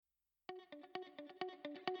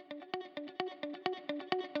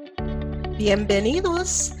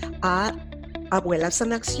Bienvenidos a Abuelas en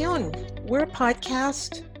Acción. We're a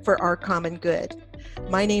podcast for our common good.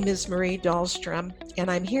 My name is Marie Dahlstrom, and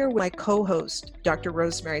I'm here with my co-host, Dr.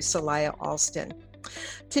 Rosemary Celaya Alston.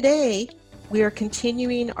 Today, we are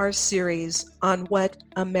continuing our series on what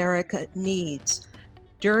America needs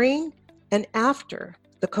during and after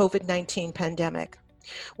the COVID-19 pandemic.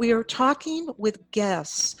 We are talking with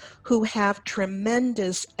guests who have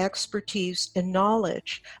tremendous expertise and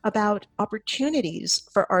knowledge about opportunities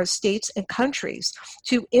for our states and countries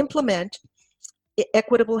to implement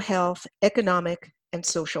equitable health, economic, and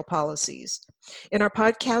social policies. In our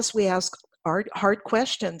podcast, we ask hard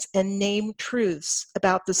questions and name truths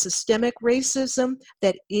about the systemic racism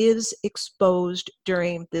that is exposed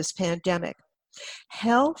during this pandemic.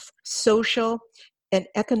 Health, social, and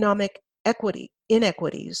economic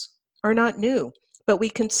inequities are not new, but we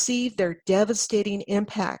can see their devastating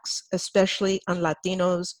impacts, especially on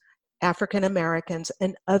Latinos, African Americans,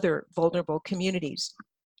 and other vulnerable communities.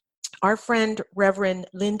 Our friend, Reverend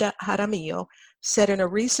Linda Jaramillo, said in a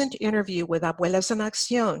recent interview with Abuelas en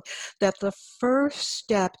Acción that the first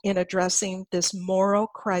step in addressing this moral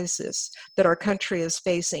crisis that our country is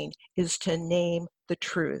facing is to name the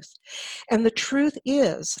truth. And the truth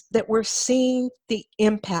is that we're seeing the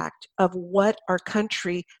impact of what our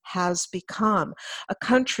country has become, a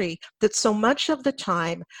country that so much of the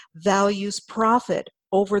time values profit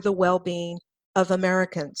over the well-being of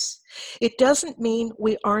Americans. It doesn't mean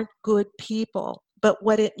we aren't good people, but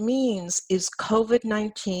what it means is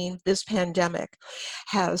COVID-19, this pandemic,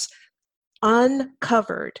 has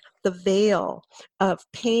uncovered the veil of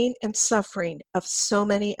pain and suffering of so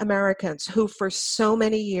many Americans who for so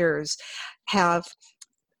many years have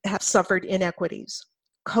suffered inequities.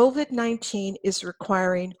 COVID-19 is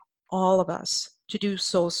requiring all of us to do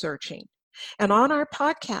soul searching. And on our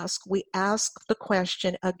podcast, we ask the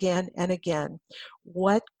question again and again,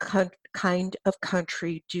 what kind of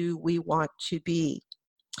country do we want to be?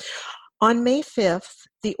 On May 5th,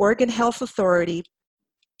 the Oregon Health Authority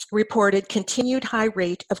reported continued high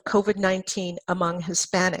rate of COVID-19 among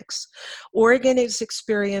Hispanics. Oregon is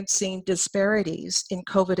experiencing disparities in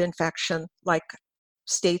COVID infection like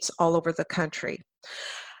states all over the country.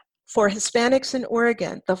 For Hispanics in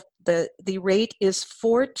Oregon, the rate is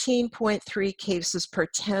 14.3 cases per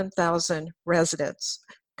 10,000 residents,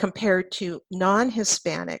 compared to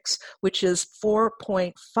non-Hispanics, which is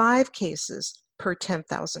 4.5 cases per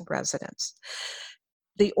 10,000 residents.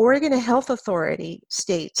 The Oregon Health Authority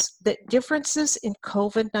states that differences in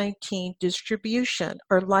COVID-19 distribution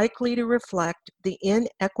are likely to reflect the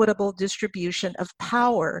inequitable distribution of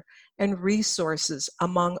power and resources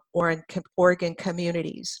among Oregon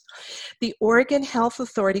communities. The Oregon Health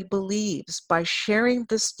Authority believes by sharing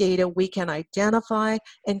this data, we can identify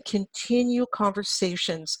and continue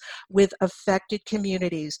conversations with affected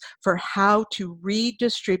communities for how to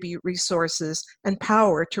redistribute resources and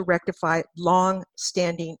power to rectify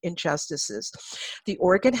long-standing injustices. The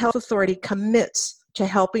Oregon Health Authority commits to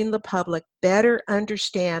helping the public better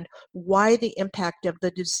understand why the impact of the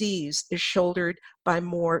disease is shouldered by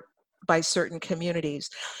certain communities.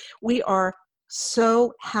 We are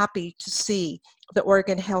so happy to see the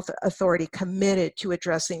Oregon Health Authority committed to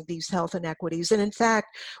addressing these health inequities. And in fact,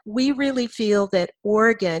 we really feel that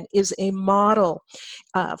Oregon is a model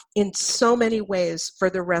in so many ways for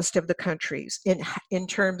the rest of the countries in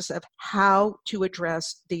terms of how to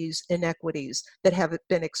address these inequities that have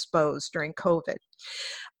been exposed during COVID.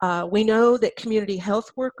 We know that community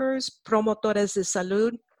health workers, promotores de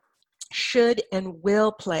salud, should and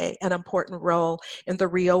will play an important role in the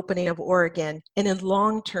reopening of Oregon and in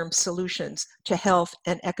long-term solutions to health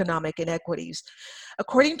and economic inequities.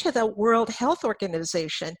 According to the World Health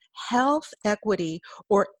Organization, health equity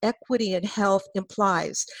or equity in health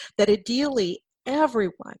implies that ideally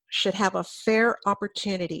everyone should have a fair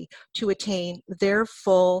opportunity to attain their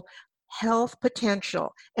full health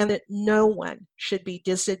potential and that no one should be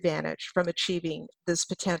disadvantaged from achieving this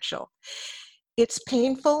potential. It's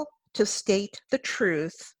painful to state the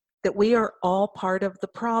truth that we are all part of the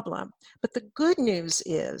problem. But the good news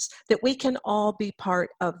is that we can all be part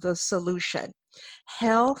of the solution.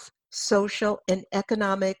 Health, social, and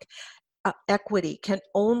economic equity can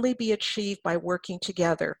only be achieved by working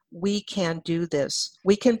together. We can do this.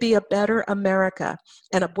 We can be a better America.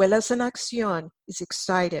 And Abuelas en Acción is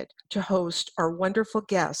excited to host our wonderful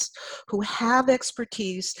guests who have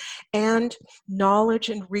expertise and knowledge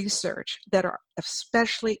and research that are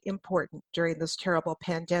especially important during this terrible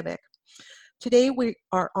pandemic. Today, we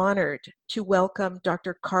are honored to welcome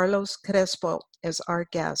Dr. Carlos Crespo as our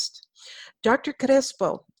guest. Dr.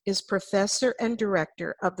 Crespo is professor and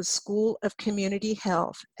director of the School of Community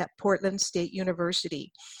Health at Portland State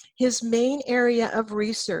University. His main area of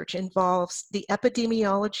research involves the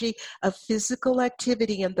epidemiology of physical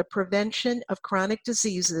activity and the prevention of chronic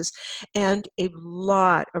diseases, and a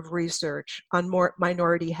lot of research on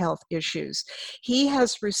minority health issues. He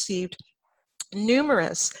has received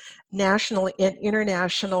numerous national and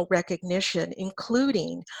international recognition,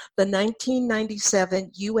 including the 1997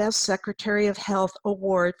 U.S. Secretary of Health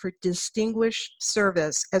Award for Distinguished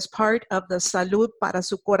Service as part of the Salud para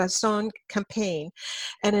su Corazón campaign,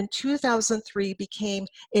 and in 2003 became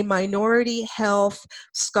a Minority Health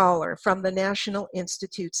Scholar from the National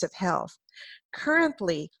Institutes of Health.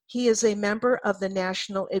 Currently, he is a member of the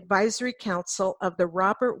National Advisory Council of the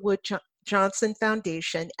Robert Wood Johnson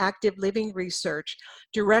Foundation Active Living Research,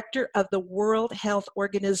 director of the World Health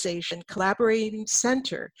Organization Collaborating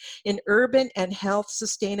Center in Urban and Health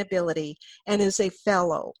Sustainability, and is a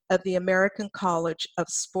fellow of the American College of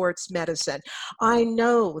Sports Medicine. I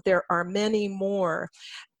know there are many more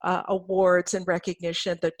awards and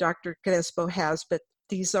recognition that Dr. Crespo has, but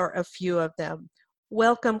these are a few of them.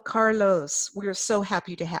 Welcome, Carlos. We're so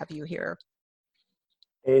happy to have you here.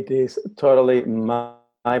 It is totally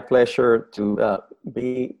my pleasure to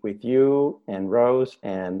be with you and Rose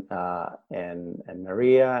and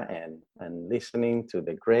Maria and listening to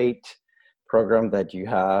the great program that you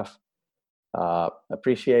have.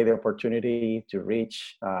 Appreciate the opportunity to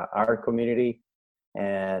reach our community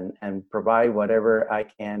and provide whatever I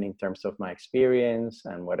can in terms of my experience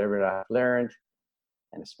and whatever I've learned.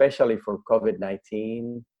 And especially for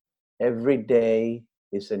COVID-19, every day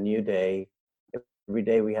is a new day. Every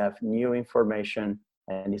day we have new information.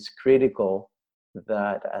 And it's critical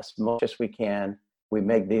that as much as we can, we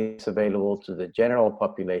make this available to the general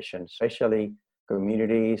population, especially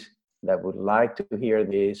communities that would like to hear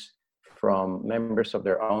this from members of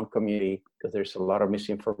their own community, because there's a lot of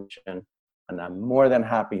misinformation. And I'm more than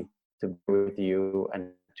happy to be with you and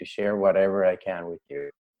to share whatever I can with you.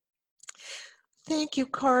 Thank you,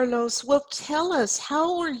 Carlos. Well, tell us,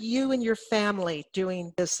 how are you and your family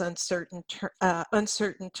doing this uncertain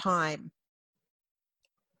time?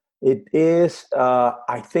 It is,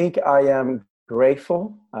 I think I am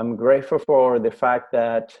grateful. I'm grateful for the fact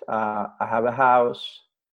that I have a house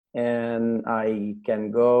and I can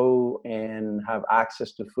go and have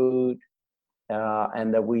access to food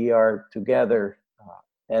and that we are together.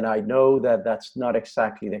 And I know that that's not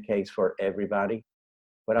exactly the case for everybody,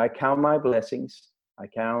 but I count my blessings. I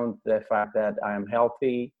count the fact that I am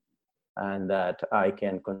healthy and that I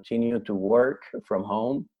can continue to work from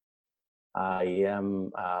home. I am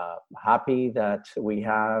happy that we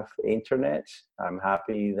have internet. I'm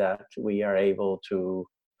happy that we are able to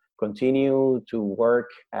continue to work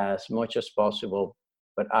as much as possible.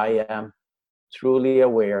 But I am truly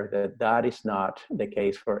aware that that is not the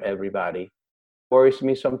case for everybody. It worries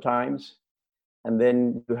me sometimes. And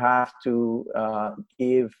then you have to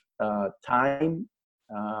give time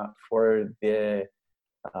for the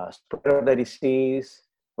spread of the disease,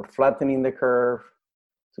 for flattening the curve,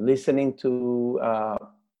 to listening to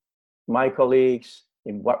my colleagues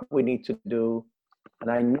in what we need to do. And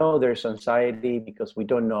I know there's anxiety because we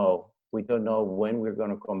don't know when we're going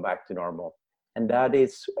to come back to normal. And that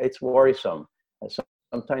is, it's worrisome. And so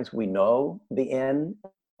sometimes we know the end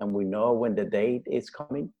and we know when the date is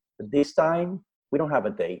coming. But this time, we don't have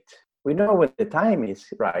a date. We know when the time is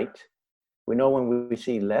right. We know when we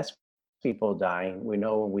see less people dying. We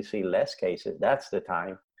know when we see less cases. That's the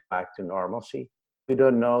time back to normalcy. We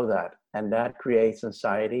don't know that. And that creates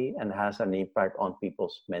anxiety and has an impact on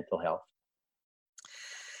people's mental health.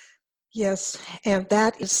 Yes, and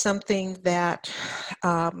that is something that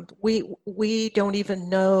we don't even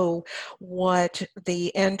know what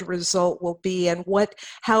the end result will be, and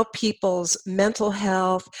how people's mental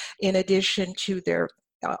health, in addition to their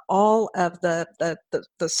all of the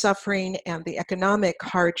suffering and the economic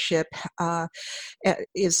hardship,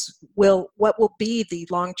 what will be the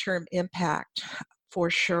long-term impact for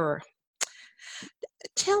sure.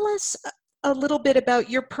 Tell us a little bit about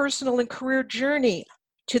your personal and career journey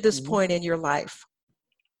to this point in your life.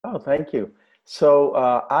 Oh, thank you. So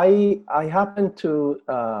I happen to,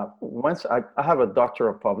 once I have a doctor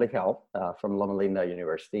of public health from Loma Linda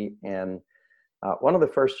University. And one of the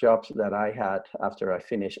first jobs that I had after I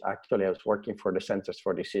finished, actually, I was working for the Centers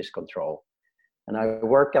for Disease Control. And I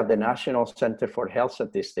work at the National Center for Health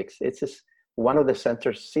Statistics. It's just one of the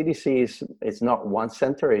centers. CDC is not one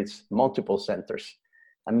center, it's multiple centers.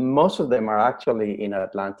 And most of them are actually in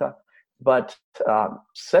Atlanta. But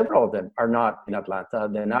several of them are not in Atlanta.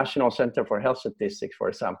 The National Center for Health Statistics, for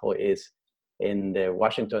example, is in the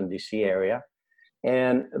Washington, D.C. area.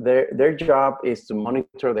 and their job is to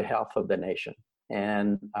monitor the health of the nation.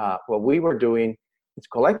 And what we were doing is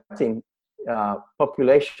collecting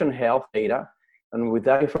population health data, and with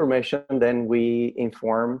that information, then we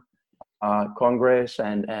inform Congress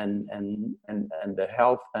and the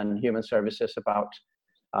Health and Human Services about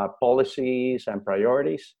policies and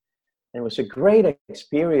priorities. And it was a great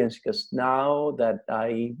experience because now that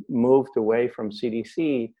I moved away from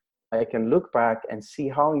CDC, I can look back and see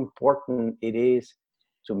how important it is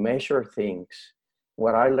to measure things.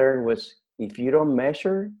 What I learned was, if you don't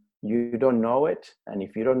measure, you don't know it. And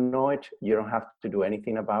if you don't know it, you don't have to do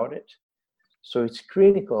anything about it. So it's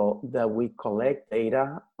critical that we collect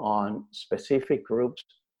data on specific groups,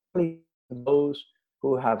 those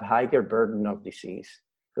who have higher burden of disease.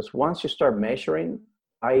 Because once you start measuring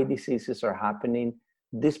eye diseases are happening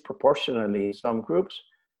disproportionately in some groups,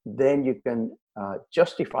 then you can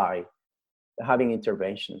justify having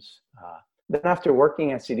interventions. Then after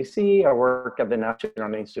working at CDC, I work at the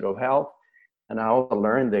National Institute of Health, and I also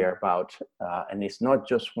learned there about, and it's not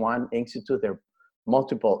just one institute, there are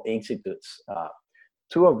multiple institutes.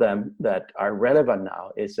 Two of them that are relevant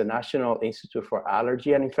now is the National Institute for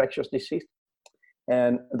Allergy and Infectious Disease.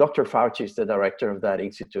 And Dr. Fauci is the director of that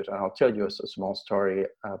institute. And I'll tell you a small story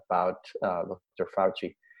about Dr.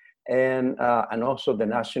 Fauci. And also the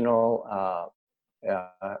National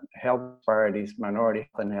Health Priorities, Minority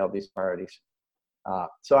Health and Health Disparities.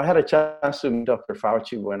 So I had a chance to meet Dr.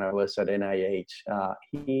 Fauci when I was at NIH.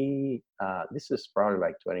 This is probably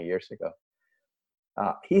like 20 years ago.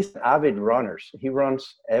 He's an avid runner. He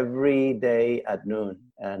runs every day at noon.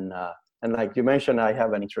 And like you mentioned, I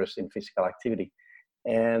have an interest in physical activity.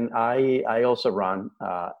 And I also run,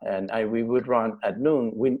 and we would run at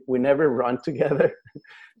noon. We never run together.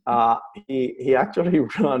 He actually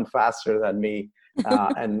ran faster than me,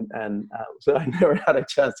 so I never had a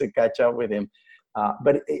chance to catch up with him.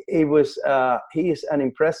 But he is an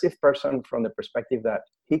impressive person from the perspective that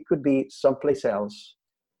he could be someplace else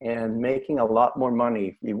and making a lot more money.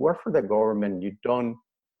 If you work for the government, you don't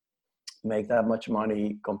make that much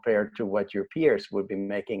money compared to what your peers would be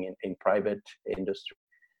making in private industry.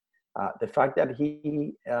 The fact that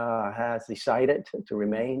he has decided to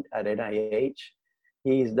remain at NIH,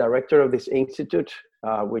 he's director of this institute,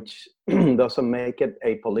 which doesn't make it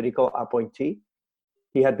a political appointee.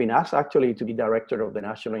 He had been asked actually to be director of the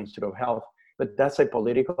National Institute of Health, but that's a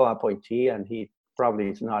political appointee, and he probably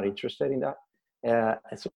is not interested in that.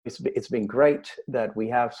 It's been great that we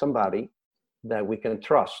have somebody that we can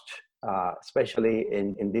trust, especially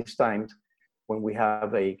in these times when we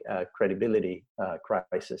have a credibility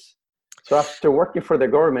crisis. So after working for the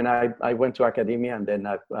government, I went to academia, and then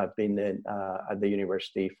I've been at the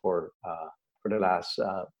university for the last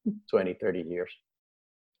 20, 30 years.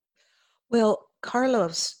 Well,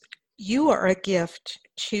 Carlos, you are a gift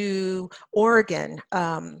to Oregon.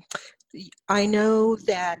 I know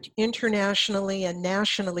that internationally and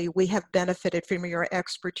nationally, we have benefited from your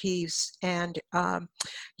expertise and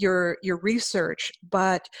your research,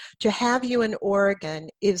 but to have you in Oregon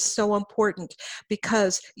is so important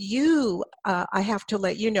because you, I have to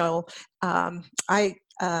let you know,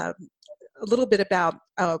 a little bit about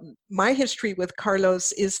my history with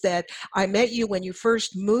Carlos is that I met you when you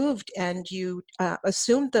first moved and you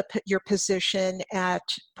assumed your position at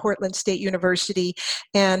Portland State University.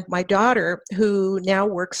 And my daughter, who now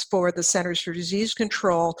works for the Centers for Disease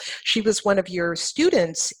Control, she was one of your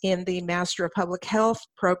students in the Master of Public Health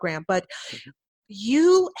program. But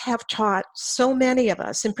you have taught so many of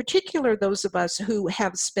us, in particular those of us who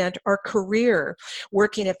have spent our career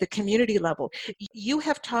working at the community level, you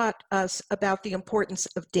have taught us about the importance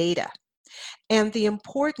of data and the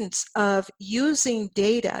importance of using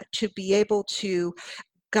data to be able to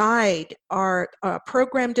guide our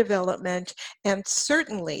program development, and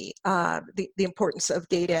certainly the importance of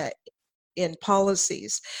data in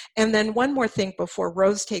policies. And then one more thing before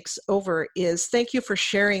Rose takes over is thank you for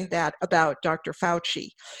sharing that about Dr. Fauci.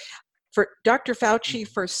 For Dr. Fauci,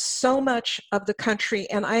 for so much of the country,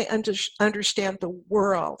 and I understand the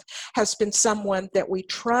world, has been someone that we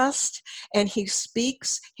trust, and he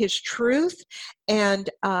speaks his truth, and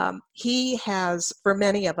he has, for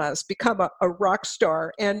many of us, become a rock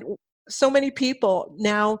star. And so many people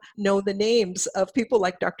now know the names of people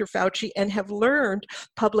like Dr. Fauci and have learned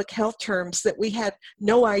public health terms that we had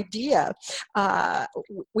no idea.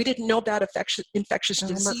 We didn't know about infectious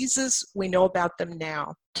diseases. We know about them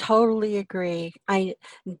now. Totally agree.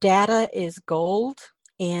 Data is gold,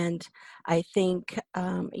 and I think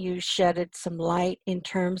you shedded some light in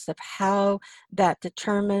terms of how that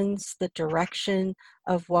determines the direction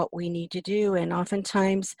of what we need to do. And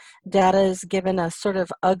oftentimes data is given a sort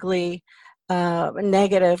of ugly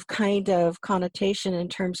negative kind of connotation in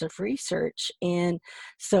terms of research. And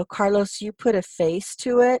so, Carlos, you put a face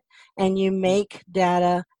to it and you make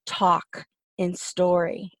data talk in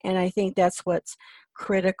story. And I think that's what's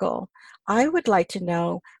critical. I would like to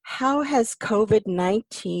know, how has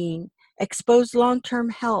COVID-19 exposed long-term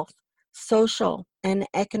health, social, and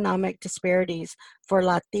economic disparities for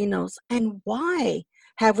Latinos, and why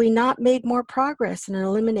have we not made more progress in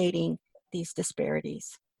eliminating these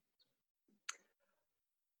disparities?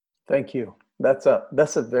 Thank you. That's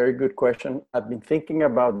a very good question. I've been thinking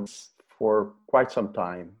about this for quite some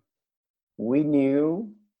time. We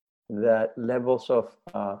knew that levels of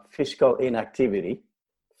physical inactivity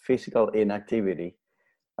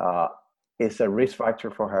is a risk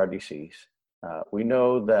factor for heart disease. We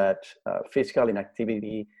know that physical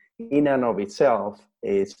inactivity in and of itself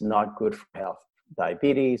is not good for health.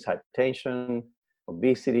 Diabetes, hypertension,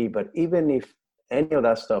 obesity, but even if any of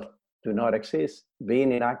that stuff do not exist,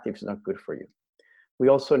 being inactive is not good for you. We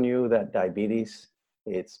also knew that diabetes,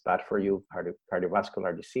 it's bad for you,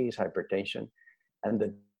 cardiovascular disease, hypertension, and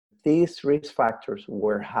that these risk factors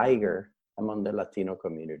were higher among the Latino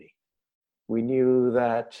community. We knew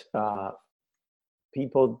that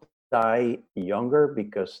people die younger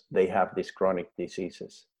because they have these chronic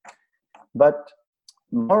diseases. But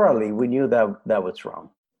morally, we knew that that was wrong.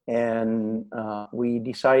 And we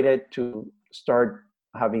decided to start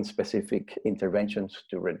having specific interventions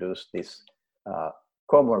to reduce these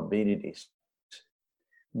comorbidities.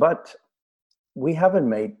 But we haven't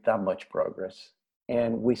made that much progress.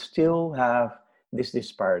 And we still have these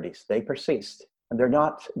disparities. They persist. And they're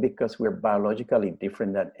not because we're biologically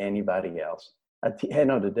different than anybody else. At the end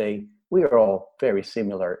of the day, we are all very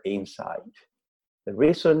similar inside. The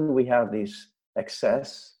reason we have these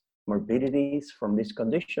excess morbidities from these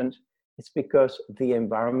conditions is because the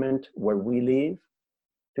environment where we live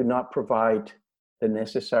do not provide the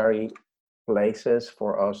necessary places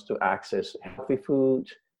for us to access healthy food,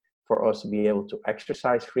 for us to be able to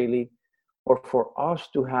exercise freely, or for us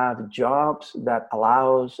to have jobs that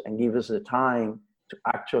allows and give us the time to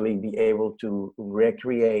actually be able to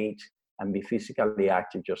recreate and be physically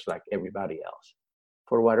active just like everybody else.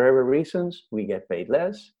 For whatever reasons, we get paid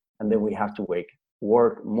less, and then we have to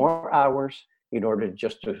work more hours in order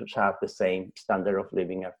just to have the same standard of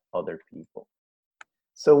living as other people.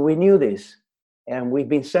 So we knew this, and we've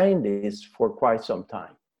been saying this for quite some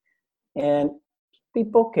time. And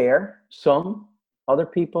people care, some. Other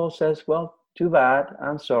people says, well, too bad,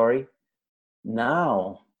 I'm sorry.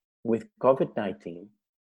 Now, with COVID-19,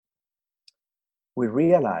 we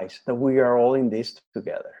realize that we are all in this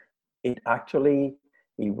together. It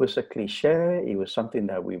was a cliche, it was something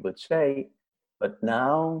that we would say, but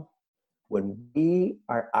now when we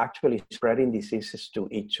are actually spreading diseases to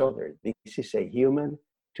each other, this is a human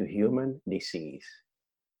to human disease.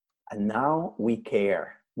 And now we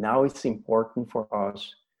care. Now it's important for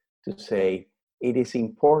us to say, it is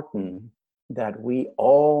important that we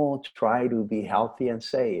all try to be healthy and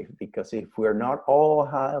safe, because if we're not all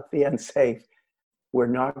healthy and safe, we're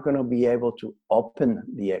not going to be able to open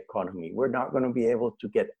the economy. We're not going to be able to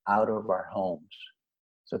get out of our homes.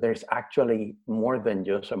 So there's actually more than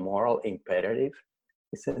just a moral imperative.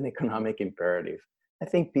 It's an economic imperative. I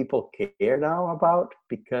think people care now about,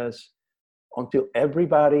 because until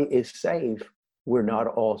everybody is safe, we're not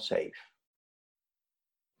all safe.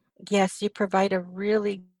 Yes, you provide a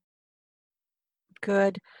really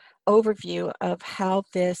good overview of how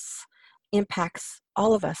this impacts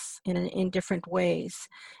all of us in different ways,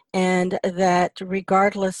 and that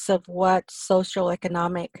regardless of what social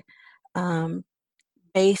economic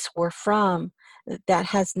base we're from, that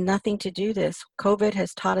has nothing to do this. COVID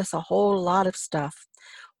has taught us a whole lot of stuff.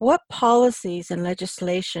 What policies and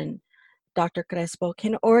legislation, Dr. Crespo,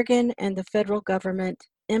 can Oregon and the federal government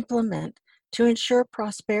implement to ensure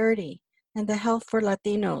prosperity and the health for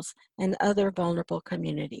Latinos and other vulnerable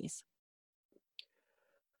communities?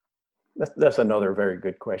 That's another very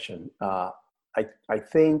good question. I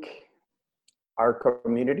think our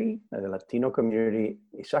community, the Latino community,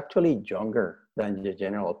 is actually younger than the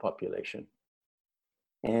general population.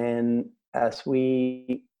 And as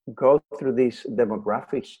we go through these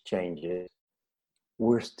demographic changes,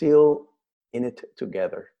 we're still in it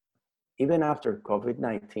together. Even after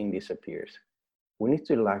COVID-19 disappears, we need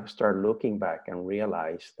to start looking back and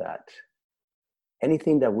realize that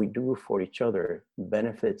anything that we do for each other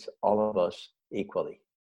benefits all of us equally.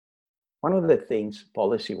 One of the things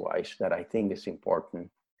policy-wise that I think is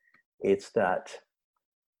important is that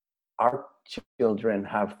our children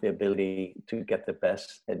have the ability to get the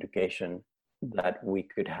best education that we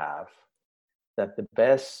could have, that the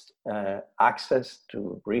best access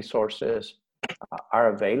to resources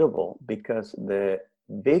are available, because the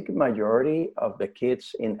big majority of the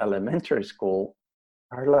kids in elementary school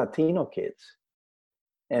are Latino kids.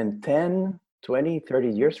 And 10, 20, 30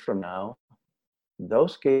 years from now,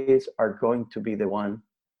 those kids are going to be the one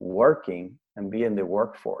working and be in the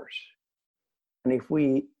workforce. And if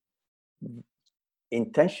we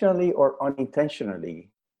intentionally or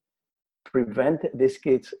unintentionally prevent these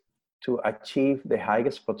kids to achieve the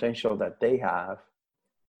highest potential that they have,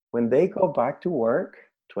 when they go back to work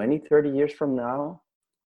 20, 30 years from now,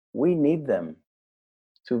 we need them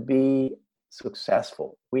to be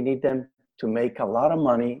successful. We need them to make a lot of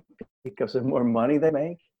money, because the more money they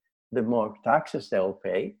make, the more taxes they'll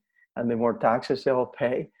pay. And the more taxes they'll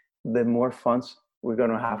pay, the more funds we're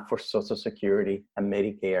going to have for Social Security and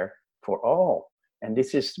Medicare for all. And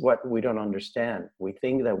this is what we don't understand. We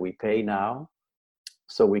think that we pay now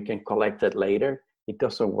so we can collect it later. It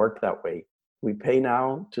doesn't work that way. We pay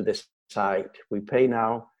now to decide. We pay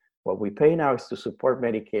now. What we pay now is to support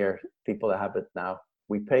Medicare, people that have it now.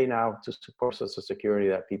 We pay now to support Social Security,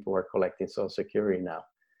 that people are collecting Social Security now.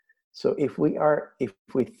 So if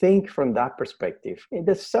we think from that perspective, in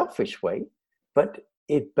a selfish way, but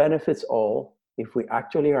it benefits all if we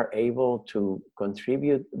actually are able to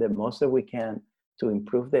contribute the most that we can to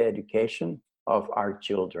improve the education of our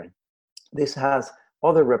children. This has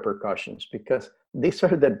other repercussions, because these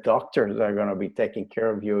are the doctors that are going to be taking care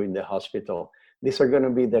of you in the hospital. These are going to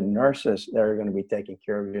be the nurses that are going to be taking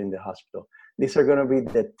care of you in the hospital. These are going to be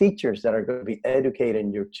the teachers that are going to be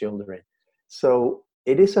educating your children. So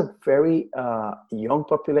it is a very young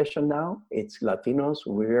population now. It's Latinos.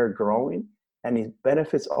 We are growing, and it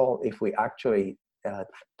benefits all if we actually,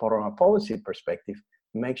 from a policy perspective,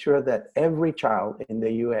 make sure that every child in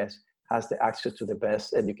the U.S. has the access to the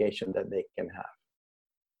best education that they can have.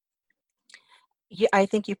 Yeah, I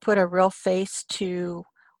think you put a real face to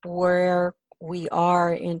where we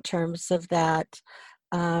are in terms of that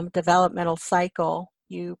developmental cycle.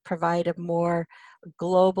 You provide a more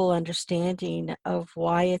global understanding of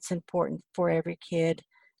why it's important for every kid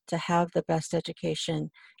to have the best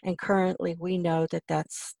education. And currently we know that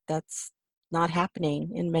that's not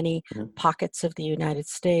happening in many pockets of the United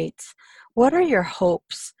States. What are your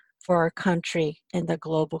hopes for our country and the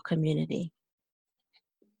global community?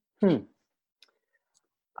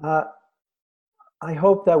 I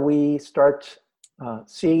hope that we start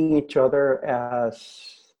seeing each other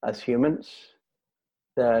as humans,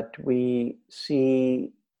 that we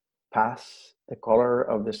see past the color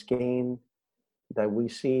of the skin, that we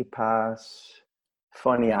see past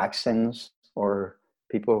funny accents or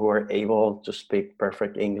people who are able to speak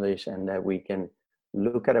perfect English, and that we can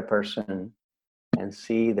look at a person and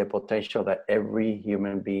see the potential that every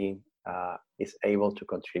human being is able to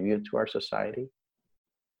contribute to our society.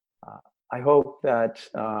 I hope that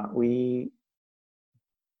we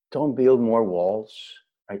don't build more walls.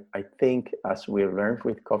 I think, as we learned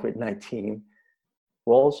with COVID-19,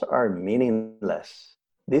 walls are meaningless.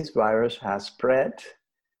 This virus has spread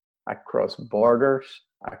across borders,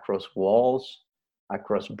 across walls,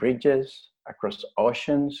 across bridges, across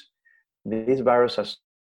oceans. This virus has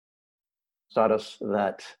taught us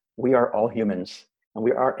that we are all humans, and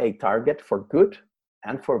we are a target for good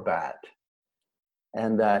and for bad.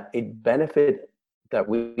 And that it benefits that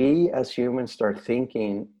we as humans start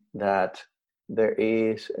thinking that there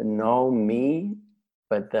is no me,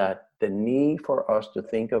 but that the need for us to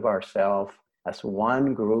think of ourselves as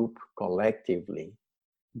one group collectively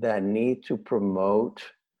that need to promote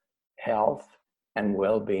health and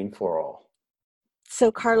well-being for all. So,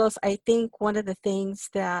 Carlos, I think one of the things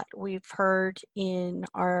that we've heard in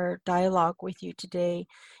our dialogue with you today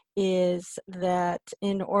is that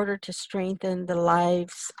in order to strengthen the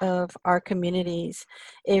lives of our communities,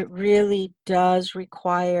 it really does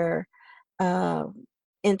require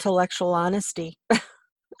intellectual honesty.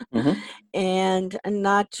 And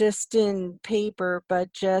not just in paper,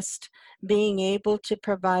 but just being able to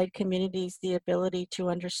provide communities the ability to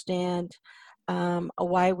understand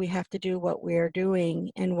why we have to do what we're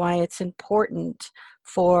doing and why it's important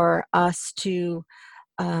for us to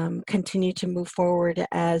continue to move forward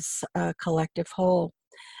as a collective whole.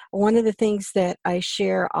 One of the things that I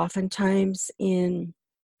share oftentimes in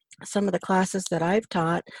some of the classes that I've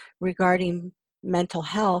taught regarding mental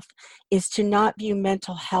health is to not view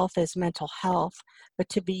mental health as mental health, but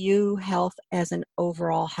to view health as an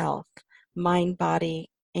overall health, mind, body,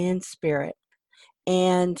 and spirit.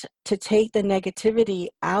 And to take the negativity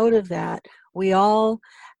out of that, we all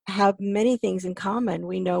have many things in common.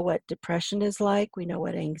 We know what depression is like, we know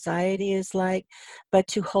what anxiety is like, but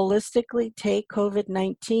to holistically take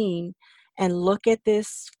COVID-19 and look at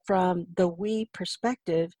this from the we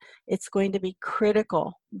perspective, it's going to be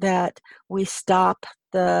critical that we stop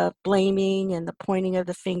the blaming and the pointing of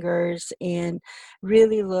the fingers and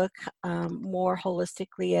really look more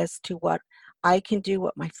holistically as to what I can do,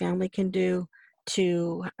 what my family can do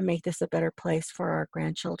to make this a better place for our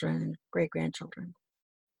grandchildren and great-grandchildren.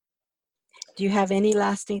 Do you have any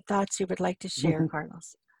lasting thoughts you would like to share,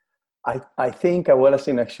 Carlos? I think Abuelas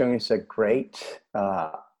en Acción is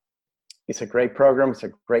it's a great program. It's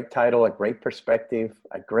a great title, a great perspective,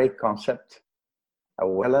 a great concept.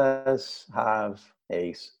 Abuelas have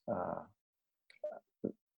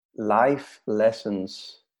life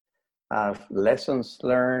lessons, have lessons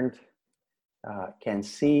learned, can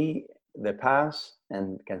see the past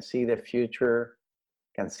and can see the future,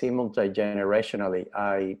 can see multi-generationally.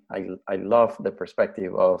 I love the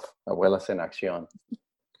perspective of Abuelas en Acción.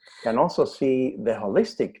 Can also see the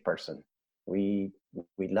holistic person. We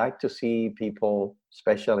like to see people,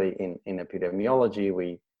 especially in epidemiology,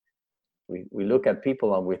 we look at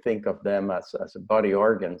people and we think of them as body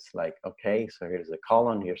organs, like, okay, so here's the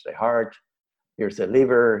colon, here's the heart, here's the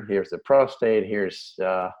liver, here's the prostate, here's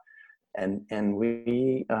and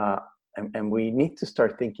we need to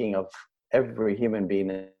start thinking of every human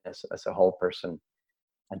being as a whole person,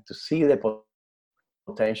 and to see the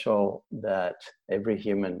potential that every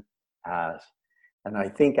human has. And I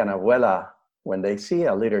think an abuela, when they see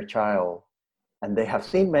a little child, and they have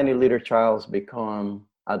seen many little childs become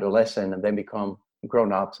adolescent and then become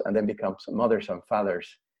grown-ups and then become mothers and fathers,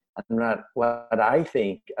 and what I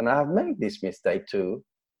think, and I've made this mistake too,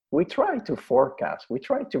 we try to forecast, we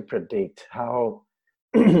try to predict how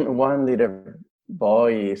one little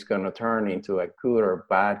boy is going to turn into a good or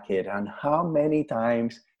bad kid, and how many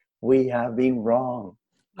times we have been wrong.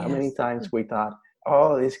 How many times we thought,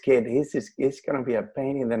 oh, this kid, he's going to be a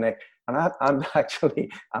pain in the neck. And I'm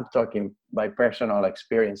talking by personal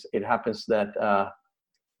experience. It happens that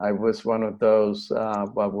I was one of those,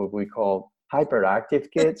 what would we call,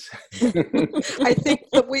 hyperactive kids. I think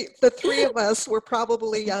that the three of us were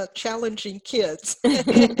probably challenging kids.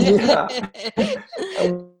 Yeah.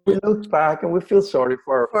 And we look back and we feel sorry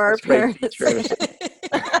for our parents. Teachers.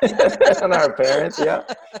 And our parents, yeah.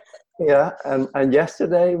 Yeah, and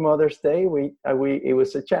yesterday, Mother's Day, it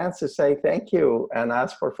was a chance to say thank you and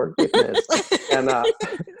ask for forgiveness.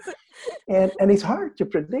 And it's hard to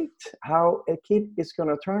predict how a kid is going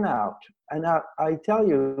to turn out. And I tell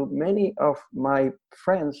you, many of my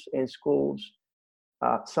friends in schools,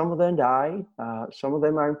 some of them die, some of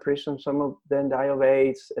them are in prison, some of them die of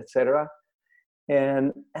AIDS, etc.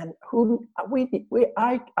 And who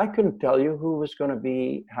I couldn't tell you who was going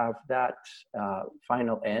to have that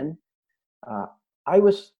final end. I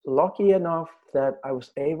was lucky enough that I was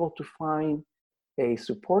able to find a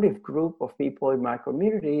supportive group of people in my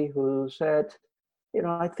community who said,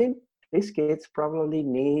 I think this kid probably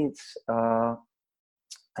needs an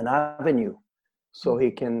avenue so he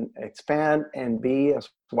can expand and be as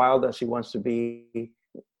wild as he wants to be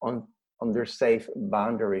under safe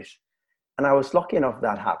boundaries. And I was lucky enough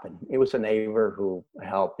that happened. It was a neighbor who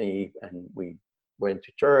helped me, and we went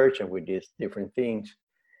to church and we did different things.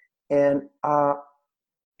 And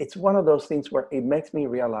it's one of those things where it makes me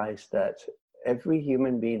realize that every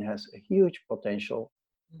human being has a huge potential,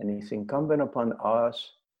 and it's incumbent upon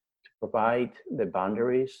us to provide the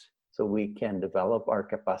boundaries so we can develop our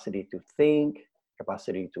capacity to think,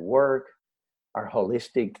 capacity to work, our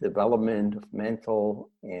holistic development of mental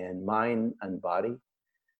and mind and body.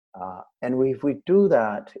 And if we do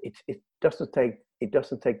that, it doesn't take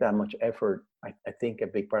that much effort. I think a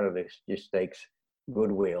big part of this just takes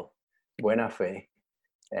goodwill, buena fe,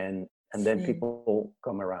 and then people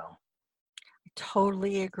come around.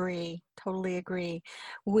 Totally agree.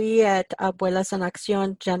 We at Abuelas en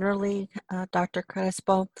Acción generally, Dr.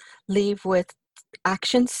 Crespo, leave with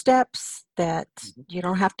action steps that you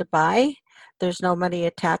don't have to buy. There's no money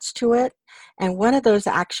attached to it. And one of those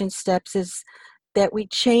action steps is that we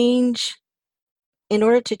change. In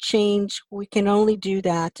order to change, we can only do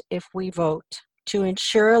that if we vote. To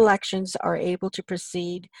ensure elections are able to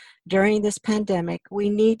proceed during this pandemic, we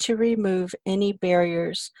need to remove any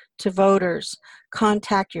barriers to voters.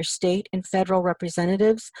 Contact your state and federal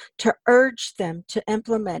representatives to urge them to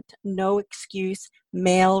implement no excuse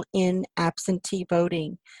mail-in absentee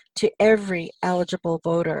voting to every eligible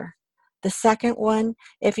voter. The second one,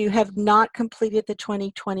 if you have not completed the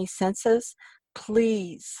 2020 census,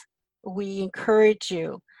 please, we encourage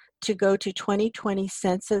you to go to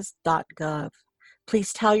 2020census.gov.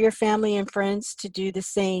 Please tell your family and friends to do the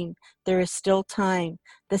same. There is still time.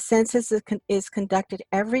 The census is conducted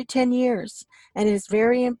every 10 years, and it is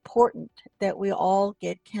very important that we all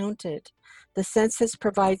get counted. The census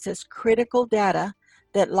provides us critical data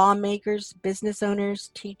that lawmakers, business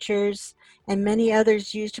owners, teachers, and many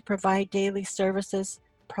others use to provide daily services,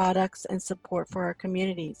 products, and support for our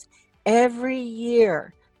communities. Every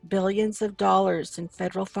year, billions of dollars in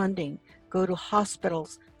federal funding go to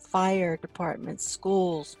hospitals, fire departments,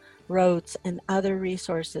 schools, roads, and other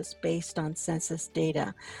resources based on census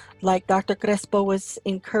data. Like Dr. Crespo was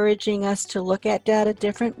encouraging us to look at data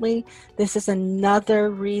differently, this is another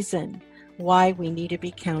reason why we need to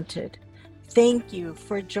be counted. Thank you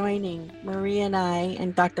for joining Marie and I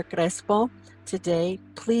and Dr. Crespo today.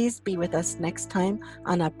 Please be with us next time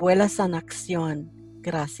on Abuelas en Acción.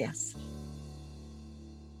 Gracias.